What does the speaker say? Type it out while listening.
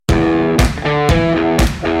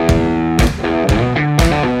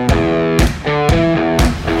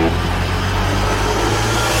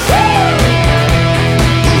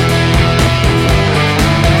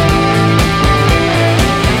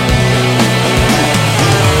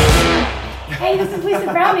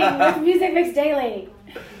coming with Music Mix Daily.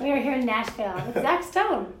 We are here in Nashville with Zach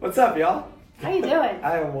Stone. What's up, y'all? How you doing?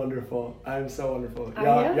 I am wonderful. I am so wonderful. Are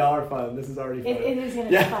y'all, you? y'all are fun. This is already fun. It is going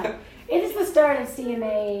to be fun. It is the start of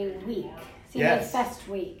CMA week, CMA Yes. Fest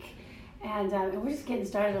week. And we're just getting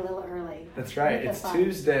started a little early. That's right. Make it It's fun.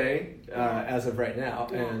 Tuesday as of right now,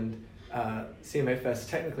 Yeah. and CMA Fest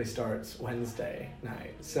technically starts Wednesday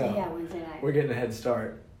night. So Yeah, Wednesday night. we're getting a head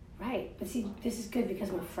start. Right. But see, this is good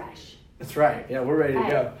because we're fresh. That's right. Yeah, we're ready to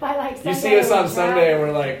go. By like You Sunday, see us on we're Sunday, and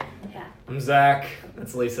dry. we're like, Yeah, I'm Zach.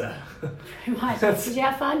 That's Lisa. pretty much. Did you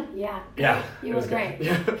have fun? Yeah. Yeah, You it were was good. great.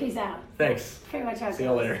 Yeah. Peace out. Thanks. Pretty much how it See you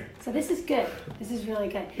goes. later. So this is good. This is really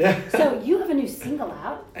good. Yeah. So you have a new single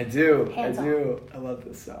out, I do. Hands I on. do. I love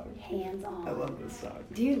this song. Hands On. I love this song.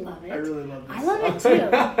 Do you love it? I really love this I love it song.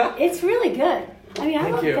 too. It's really good. I mean, I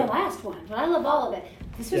Thank love you. the last one, but I love all of it.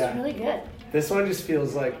 This was Yeah. really good. This one just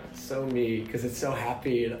feels like so me because it's so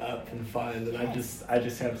happy and up and fun, and Yes. I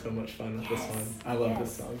just have so much fun with this Yes. one. I love Yes.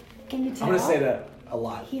 this song. Can you tell? I'm gonna say that a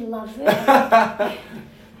lot. He loves it. I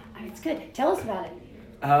mean, it's good. Tell us about it.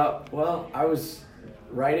 Well, I was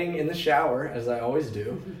writing in the shower as I always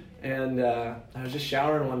do, and I was just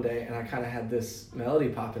showering one day, and I kind of had this melody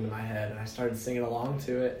pop into my head, and I started singing along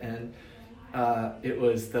to it, and it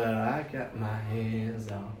was the I got my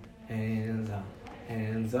hands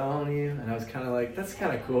on you, and I was kind of like, that's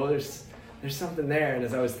kind of cool. There's something there, and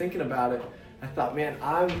as I was thinking about it, I thought, man,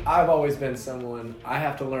 I've always been someone, I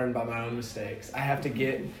have to learn by my own mistakes. I have to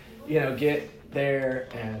get there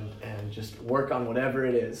and just work on whatever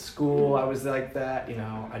it is. School, I was like that,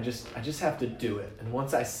 I just have to do it. And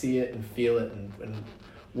once I see it and feel it and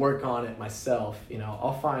work on it myself,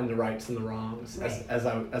 I'll find the rights and the wrongs Right. as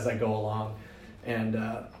I go along. And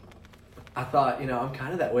I thought, I'm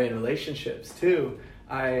kind of that way in relationships too.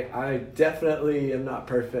 I definitely am not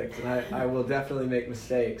perfect, and I will definitely make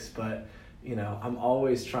mistakes, but I'm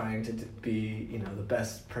always trying to be, the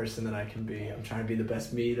best person that I can be. I'm trying to be the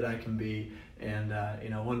best me that I can be, and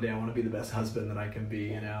one day I want to be the best husband that I can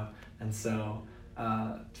be, And so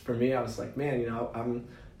for me, I was like, man, I'm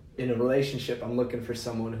in a relationship. I'm looking for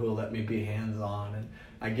someone who will let me be hands-on, and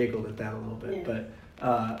I giggled at that a little bit, Yeah.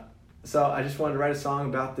 but. So I just wanted to write a song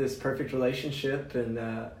about this perfect relationship and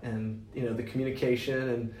the communication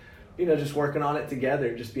and just working on it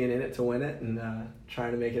together, just being in it to win it and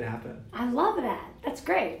trying to make it happen. I love that. That's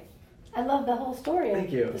great. I love the whole story.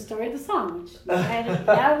 Thank you. The story of the song, which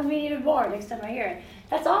that will mean even more next time I hear it.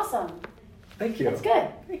 That's awesome. Thank you. That's good.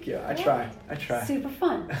 Thank you. I Yeah. try. Super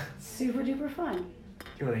fun. Super duper fun.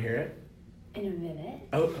 You want to hear it? In a minute.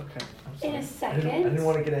 Oh, okay. I'm sorry. In a I second. didn't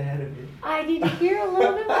want to get ahead of you. I need to hear a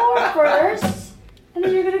little bit more first, and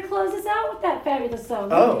then you're going to close us out with that fabulous song.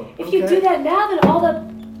 Oh, If you okay. do that now, then all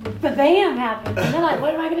the bam happens, and then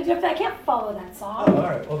what am I going to do if I can't follow that song? Oh, all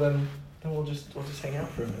right. Well, then we'll just hang out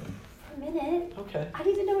for a minute. For a minute. Okay. I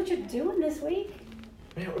need to know what you're doing this week.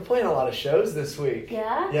 Man, we're playing a lot of shows this week.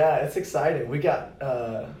 Yeah? Yeah, it's exciting. We got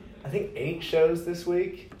I think 8 shows this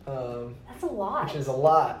week. That's a lot. Which is a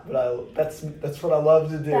lot, but that's what I love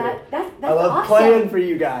to do. That's I love awesome. playing for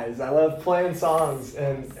you guys. I love playing songs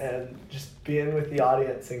and just being with the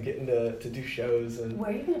audience and getting to do shows. And Where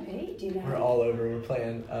are you going to be? Do you know? we're all over. We're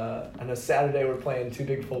playing. I know Saturday we're playing 2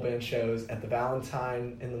 big full band shows at the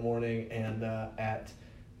Valentine in the morning and at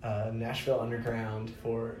Nashville Underground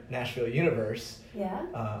for Nashville Universe.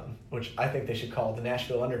 Yeah? Which I think they should call the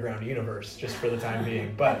Nashville Underground Universe just for the time being.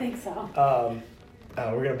 I But think so.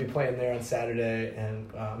 we're going to be playing there on Saturday, and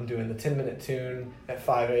I'm doing the 10-minute tune at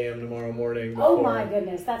 5 a.m. tomorrow morning. Oh before my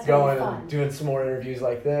goodness, that's going Going to be fun. and doing some more interviews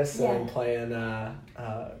like this, Yeah. and then playing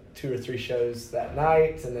 2 or 3 shows that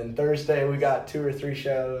night, and then Thursday we got 2 or 3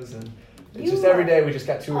 shows, and it's You just every are- day we just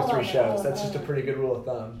got 2 or I 3 love it, I shows. love That's it, I just a love it. pretty good rule of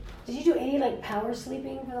thumb. Did you do any power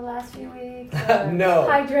sleeping for the last few weeks? No.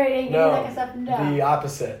 Hydrating, any of that No, kind of stuff? No. the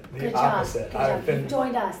opposite. The Good opposite. job. I've Good job. been. You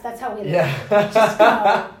joined us. That's how we live. Yeah. Just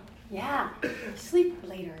go. Yeah. Sleep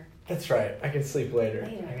later. That's right. I can sleep later.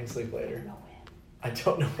 Later. I can sleep I later. don't know when. I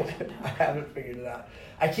don't know when. I haven't figured it out.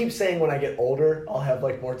 I keep saying when I get older, I'll have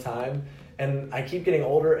more time, and I keep getting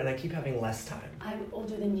older, and I keep having less time. I'm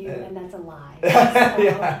older than you, and that's a lie. Yeah.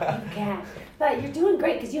 So you can't. But you're doing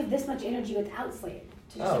great because you have this much energy without sleep.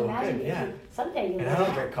 So just Oh, imagine good, if yeah. you, someday you'll And I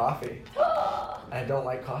don't drink coffee. I don't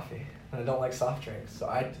like coffee, and I don't like soft drinks, so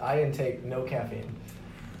I intake no caffeine.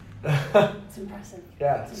 It's impressive.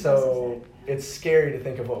 Yeah, It's so impressive. it's scary to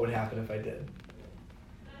think of what would happen if I did.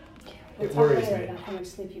 We'll It talk worries later me. about how much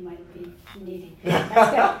sleep you might be needing.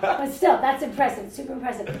 That's good. But still, that's impressive. Super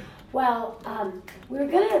impressive. Well, we were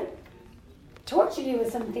going to torture you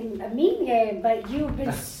with something, a mean game, but you've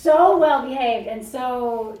been so well behaved and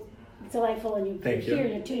so delightful, and Thank you're you. here,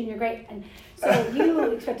 and you're tuning, you're great. And so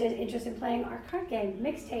you expressed an interest in playing our card game,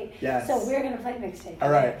 Mixtape. Yes. So we're going to play Mixtape.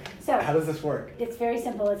 All right. So how does this work? it's very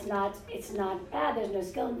simple. It's not bad. There's no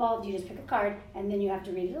skill involved. You just pick a card, and then you have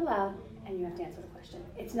to read it aloud, and you have to answer the question.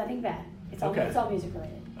 It's nothing bad. It's all Okay. it's all music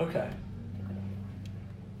related. Okay.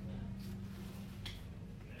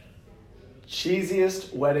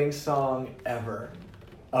 Cheesiest wedding song ever.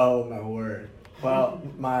 Oh my word. Well,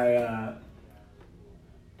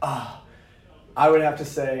 I would have to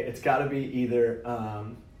say it's got to be either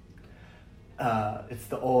it's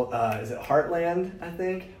the old is it Heartland, I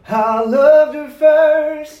think. I loved her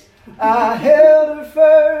first. I held her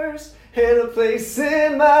first. Had a place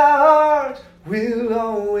in my heart. Will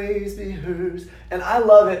always be hers. And I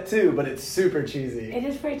love it too, but it's super cheesy. It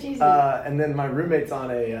is pretty cheesy. And then my roommate's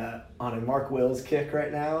on a Mark Wills kick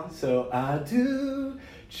right now. So I do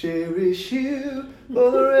cherish you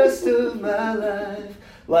for the rest of my life.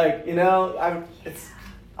 Like, you know, it's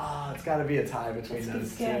got to be a tie between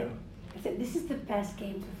those two. I said, this is the best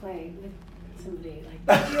game to play with somebody like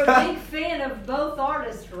But that. you're a big fan of both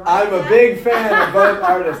artists, right? I'm a big fan of both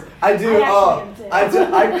artists. I do. I actually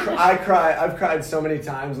am too. I cry. I've cried so many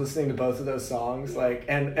times listening to both of those songs. Like,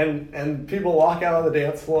 and people walk out on the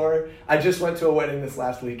dance floor. I just went to a wedding this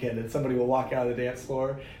last weekend, and somebody will walk out on the dance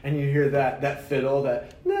floor, and you hear that fiddle,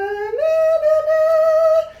 that na na na na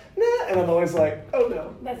na, and I'm always like, oh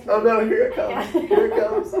no, That's oh no, right. here it comes, Yeah. here it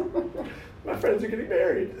comes. My friends are getting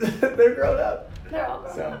married. They're grown up, They're all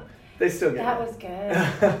grown so up. they still get That it. was good.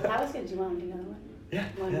 That was good. Do you want to do another one? Yeah.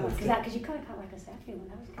 One yeah, more. let's do it. Because you kind of caught like a sappy one.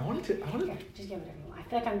 That was good. I wanted to. Here, just give whatever you want. I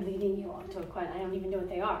feel like I'm leading you on to a question. I don't even know what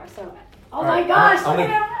they are. So, oh All my right, gosh! I'm look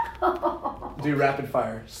at him. Do rapid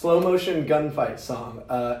fire. Slow motion gunfight song.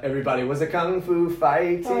 Everybody was a kung fu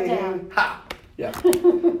fighting. Throw it down. Ha! Yeah.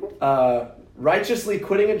 Righteously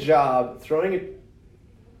quitting a job, throwing a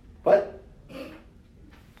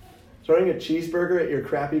cheeseburger at your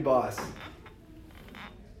crappy boss.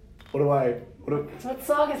 What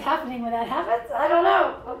song is happening when that happens? I don't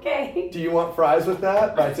know. Okay. Do you want fries with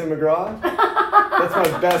that by Tim McGraw?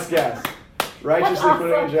 That's my best guess. Righteously That's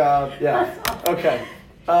quitting a awesome. job. Yeah. That's awesome. Okay. Good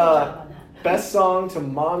job on that. Best song to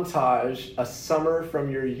montage a summer from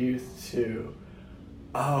your youth to.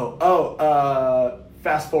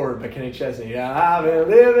 Fast Forward by Kenny Chesney. Yeah, I've been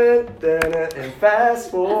living and fast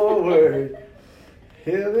forward.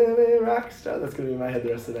 Hillbilly rock star. That's gonna be in my head the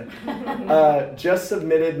rest of the day. Just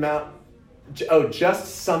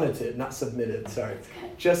summited, not submitted. Sorry.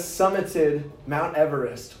 Just summited Mount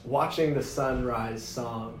Everest, watching the sunrise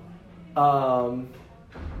song. I'll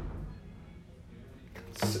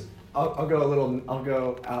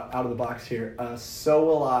go out of the box here. So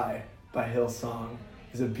Will I by Hillsong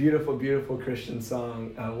is a beautiful, beautiful Christian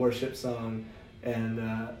song, worship song, and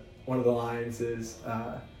one of the lines is,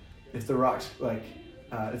 if the rocks,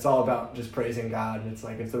 it's all about just praising God, and it's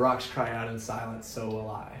like, if the rocks cry out in silence, so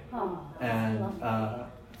will I. Oh,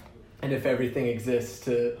 And if everything exists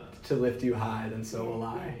to lift you high, then so will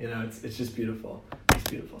I. You know, it's just beautiful. It's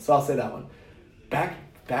beautiful. So I'll say that one.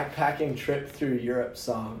 Backpacking trip through Europe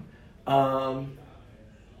song. On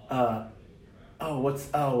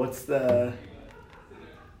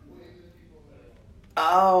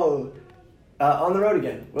the Road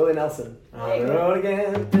Again, Willie Nelson. On the road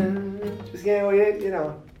again, just can't wait, you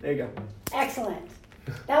know. There you go. excellent.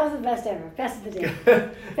 That was the best ever. Best of the day.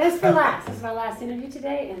 Best for last. This is my last interview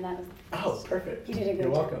today, and that was. Oh, perfect. You did a good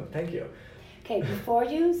You're job. welcome. Thank you. Okay, before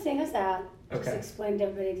you sing us out, just Okay. explain to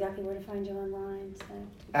everybody exactly where to find you online. So.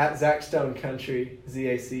 At Zach Stone Country,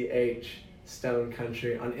 ZACH Stone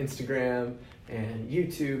Country on Instagram and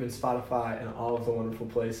YouTube and Spotify and all of the wonderful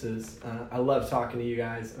places. I love talking to you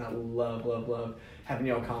guys, and I love, love, love having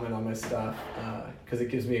y'all comment on my stuff because it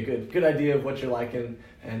gives me a good idea of what you're liking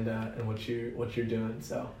and what you're doing.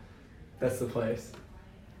 So that's the place.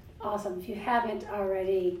 Awesome. If you haven't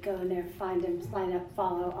already, go in there, find him, sign up,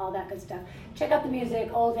 follow, all that good stuff. Check out the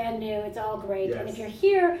music, old and new. It's all great. Yes. And if you're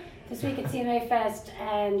here this week at CMA Fest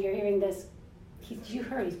and you're hearing this, you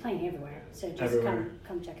heard he's playing everywhere. So just Everywhere.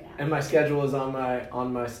 come check it out. And my schedule is on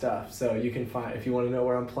my stuff, so you can find, if you want to know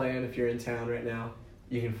where I'm playing, if you're in town right now,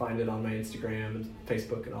 you can find it on my Instagram and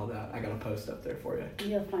Facebook and all that. I got a post up there for you.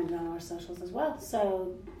 You'll find it on our socials as well.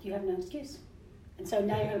 So you have no excuse. And so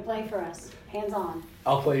now you're going to play for us, hands on.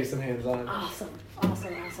 I'll play you some hands-on. Awesome. I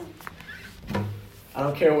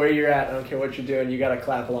don't care where you're at. I don't care what you're doing. You got to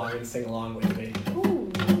clap along and sing along with me. Ooh.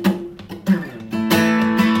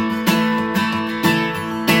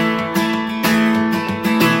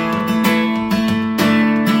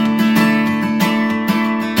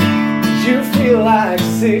 You feel like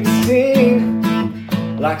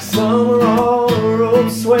 16 Like summer on a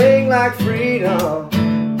rope swing, like freedom,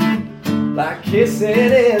 like kissing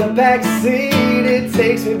in a backseat. It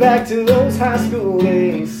takes me back to those high school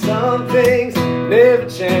days. Some things never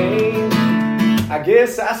change. I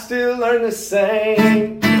guess I still learn the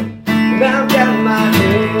same. Now I've got my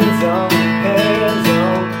hands on you.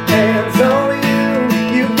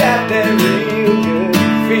 You got that real good,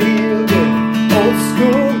 feel good, old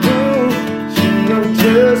school groove. You know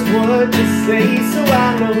just what to say, so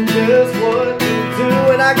I know just what to do.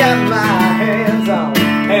 And I got my hands on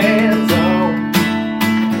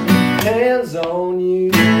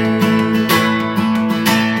you.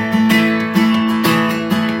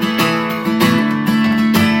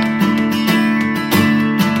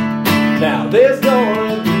 Now there's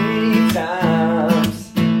gonna be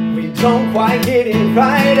times we don't quite get it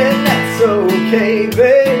right, and that's okay,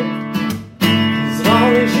 babe. As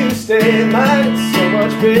long as you stay in mind, it's so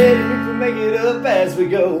much better if we make it up as we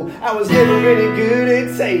go. I was never really good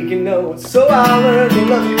at taking notes, so I learned to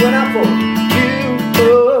love you when I pull you.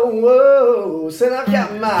 Oh, said I've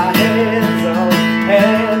got my hands on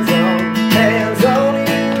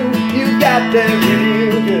you. You got that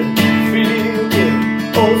real good, feel good,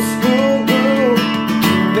 old school groove.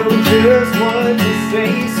 You know just what to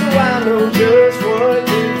say, so I know just what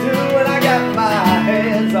to do. And I got my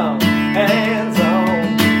hands on you.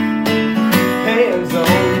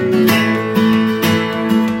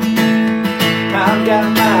 I've got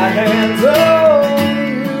my hands on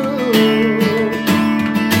you.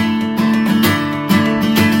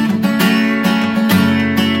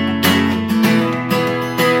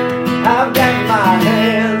 I've got my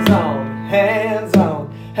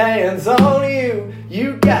hands on you.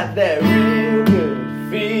 You got that real good,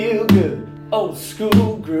 feel good, old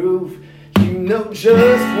school groove. You know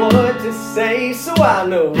just what to say, so I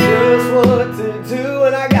know just what to do.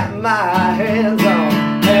 And I got my hands on.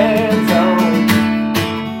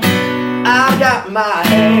 I've got my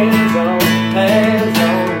hands on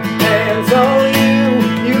you.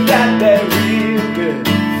 You got that real good,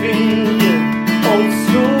 feel good, old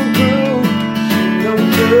school groove. You know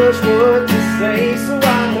just what to say, so I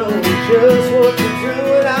know just what to do.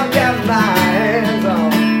 And I've got my hands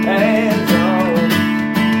on you.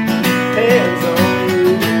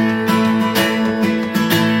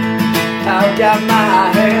 I've got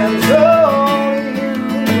my hands on you.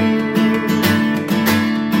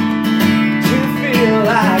 You feel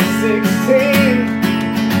like 16,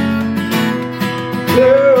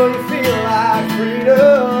 girl, you feel like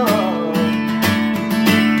freedom.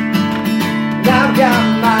 I've got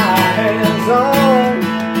my hands on,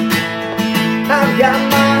 I've got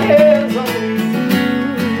my hands on you.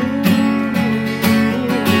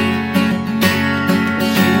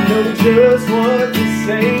 You know just what to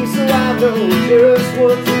say, so I know just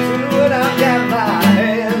what to do. And I've got my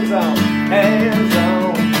hands on you.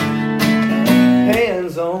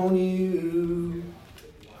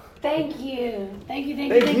 Thank you. Thank you.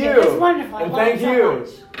 It's wonderful. And I love thank it so you. much.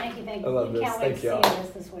 Thank you. I love We this. can't wait Thank to see y'all.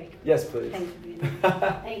 this week. Yes, please. Thank you.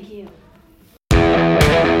 Thank you.